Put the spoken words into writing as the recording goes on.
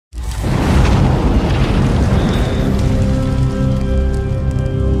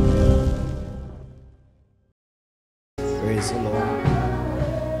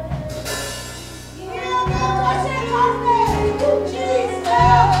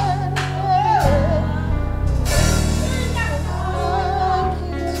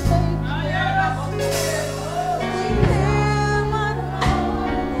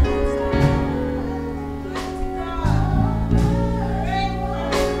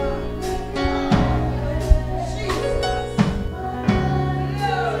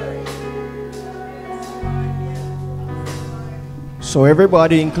So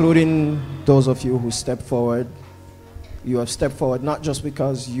everybody, including those of you who step forward, you have stepped forward not just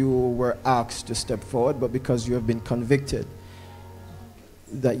because you were asked to step forward, but because you have been convicted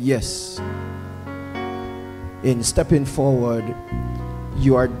that yes, in stepping forward,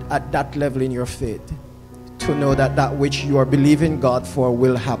 you are at that level in your faith to know that that which you are believing God for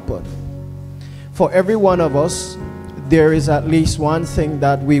will happen. For every one of us, there is at least one thing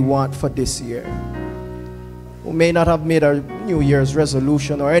that we want for this year. We may not have made a New Year's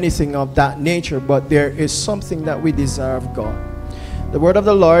resolution or anything of that nature, but there is something that we desire of God. The word of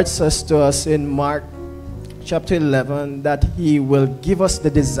the Lord says to us in Mark chapter 11 that He will give us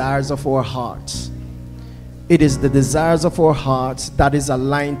the desires of our hearts. It is the desires of our hearts that is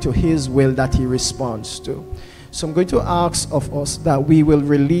aligned to His will that He responds to. So I'm going to ask of us that we will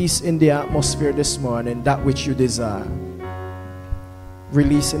release in the atmosphere this morning that which you desire.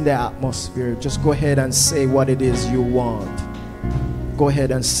 Release in the atmosphere. Just go ahead and say what it is you want. Go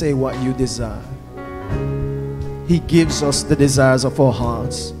ahead and say what you desire. He gives us the desires of our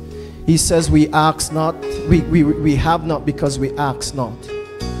hearts. He says we ask not, we have not because we ask not.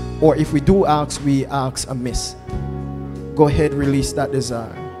 Or if we do ask, we ask amiss. Go ahead, release that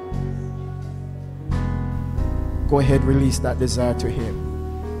desire. Go ahead, release that desire to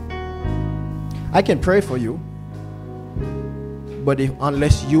Him. I can pray for you. But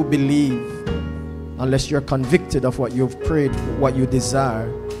unless you believe, unless you're convicted of what you've prayed, what you desire,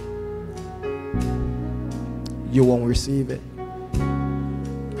 you won't receive it.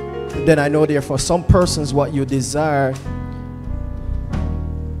 Then I know there for some persons what you desire,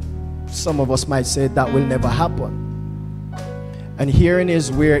 some of us might say that will never happen. And herein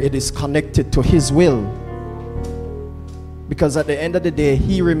is where it is connected to His will. Because at the end of the day,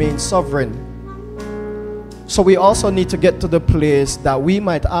 He remains sovereign. So we also need to get to the place that we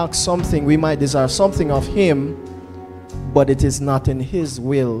might ask something, we might desire something of Him, but it is not in His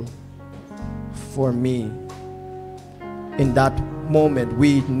will for me. In that moment,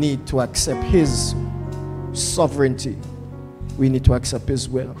 we need to accept His sovereignty. We need to accept His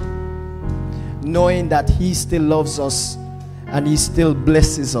will. Knowing that He still loves us and He still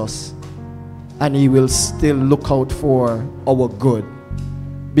blesses us and He will still look out for our good,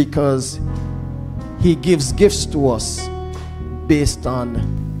 because He gives gifts to us based on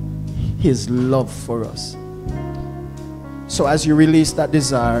His love for us. So as you release that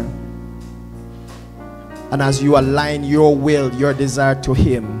desire, and as you align your will, your desire to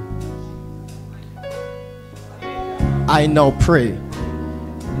Him, I now pray,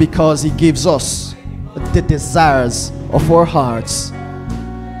 because He gives us the desires of our hearts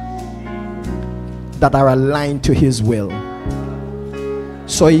that are aligned to His will.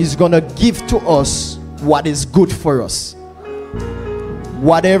 So He's going to give to us what is good for us.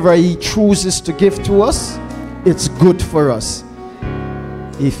 Whatever He chooses to give to us, it's good for us.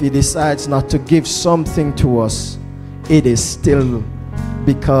 If He decides not to give something to us, it is still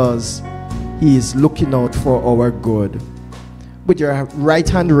because He is looking out for our good. With your right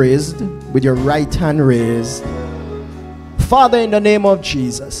hand raised, Father, in the name of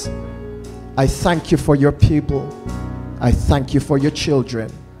Jesus, I thank You for Your people. I thank You for Your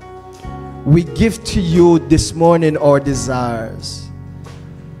children. We give to You this morning our desires.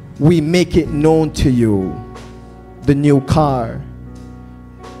 We make it known to You. The new car,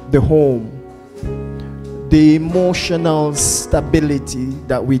 the home, the emotional stability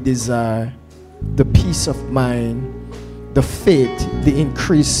that we desire, the peace of mind, the faith, the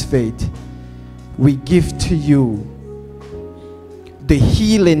increased faith. We give to You the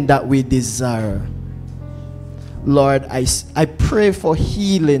healing that we desire. Lord, I pray for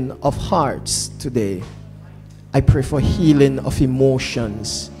healing of hearts today. I pray for healing of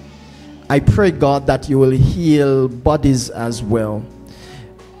emotions. I pray, God, that You will heal bodies as well.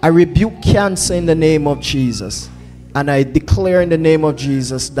 I rebuke cancer in the name of Jesus. And I declare in the name of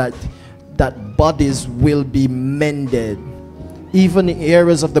Jesus that bodies will be mended. Even in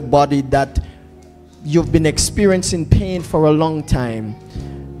areas of the body that you've been experiencing pain for a long time,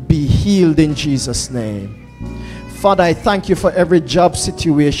 be healed in Jesus' name. Father, I thank You for every job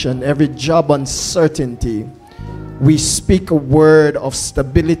situation, every job uncertainty. We speak a word of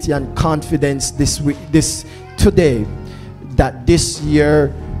stability and confidence today, that this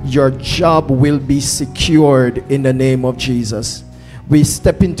year your job will be secured in the name of Jesus. We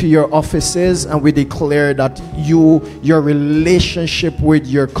step into your offices and we declare that your relationship with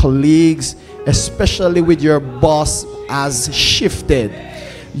your colleagues, especially with your boss, has shifted.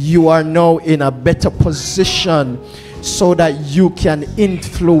 You are now in a better position so that you can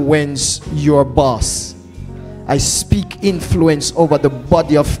influence your boss. I speak influence over the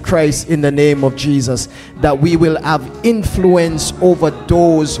body of Christ in the name of Jesus, that we will have influence over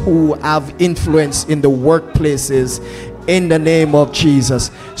those who have influence in the workplaces in the name of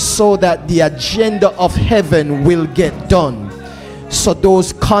Jesus, so that the agenda of heaven will get done. So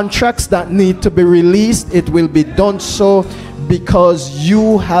those contracts that need to be released, it will be done so because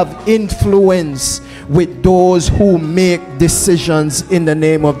you have influence with those who make decisions in the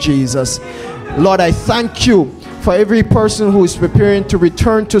name of Jesus. Lord, I thank you for every person who is preparing to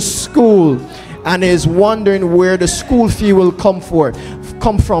return to school and is wondering where the school fee will come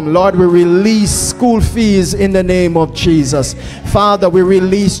from. Lord, we release school fees in the name of Jesus. Father, we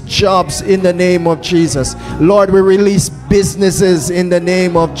release jobs in the name of Jesus. Lord, we release businesses in the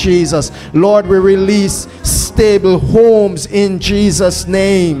name of Jesus. Lord, we release stable homes in Jesus'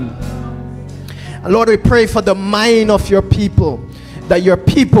 name. Lord, we pray for the mind of your people, that your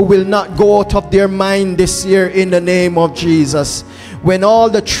people will not go out of their mind this year in the name of Jesus. When all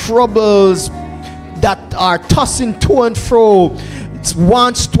the troubles that are tossing to and fro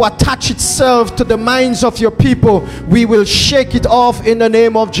wants to attach itself to the minds of your people, we will shake it off in the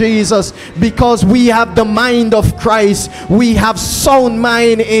name of Jesus, because we have the mind of Christ. We have sound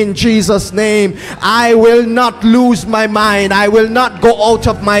mind in Jesus' name. I will not lose my mind. I will not go out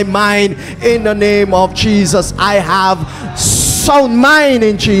of my mind in the name of Jesus. I have sound mind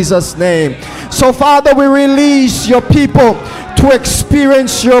in Jesus' name. So Father, we release your people to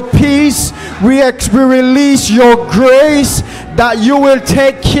experience your peace. We release your grace, that you will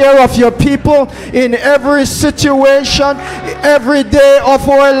take care of your people in every situation, every day of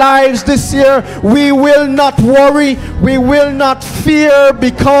our lives this year. We will not worry, we will not fear,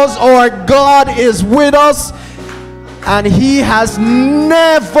 because our God is with us, and he has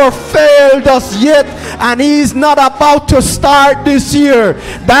never failed us yet, and he's not about to start this year.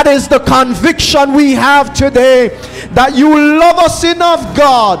 That is the conviction we have today, that you love us enough,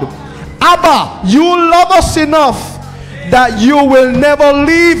 God. Abba, you love us enough that you will never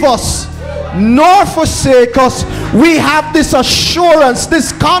leave us nor forsake us. We have this assurance,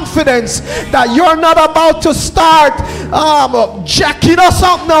 this confidence, that you're not about to start jacking us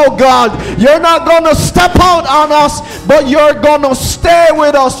up now, God. You're not going to step out on us, but you're going to stay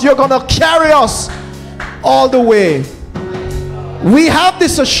with us. You're going to carry us all the way. We have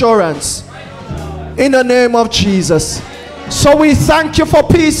this assurance in the name of Jesus. So we thank you for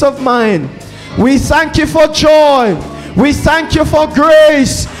peace of mind. We thank you for joy. We thank you for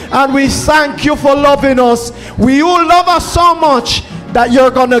grace. And we thank you for loving us. You love us so much that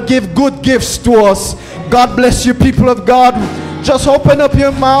you're going to give good gifts to us. God bless you, people of God. Just open up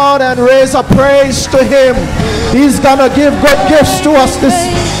your mouth and raise a praise to him. He's going to give good gifts to us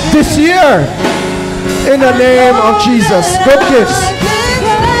this year. In the name of Jesus. Good gifts.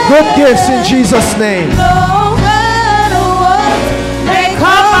 Good gifts in Jesus' name.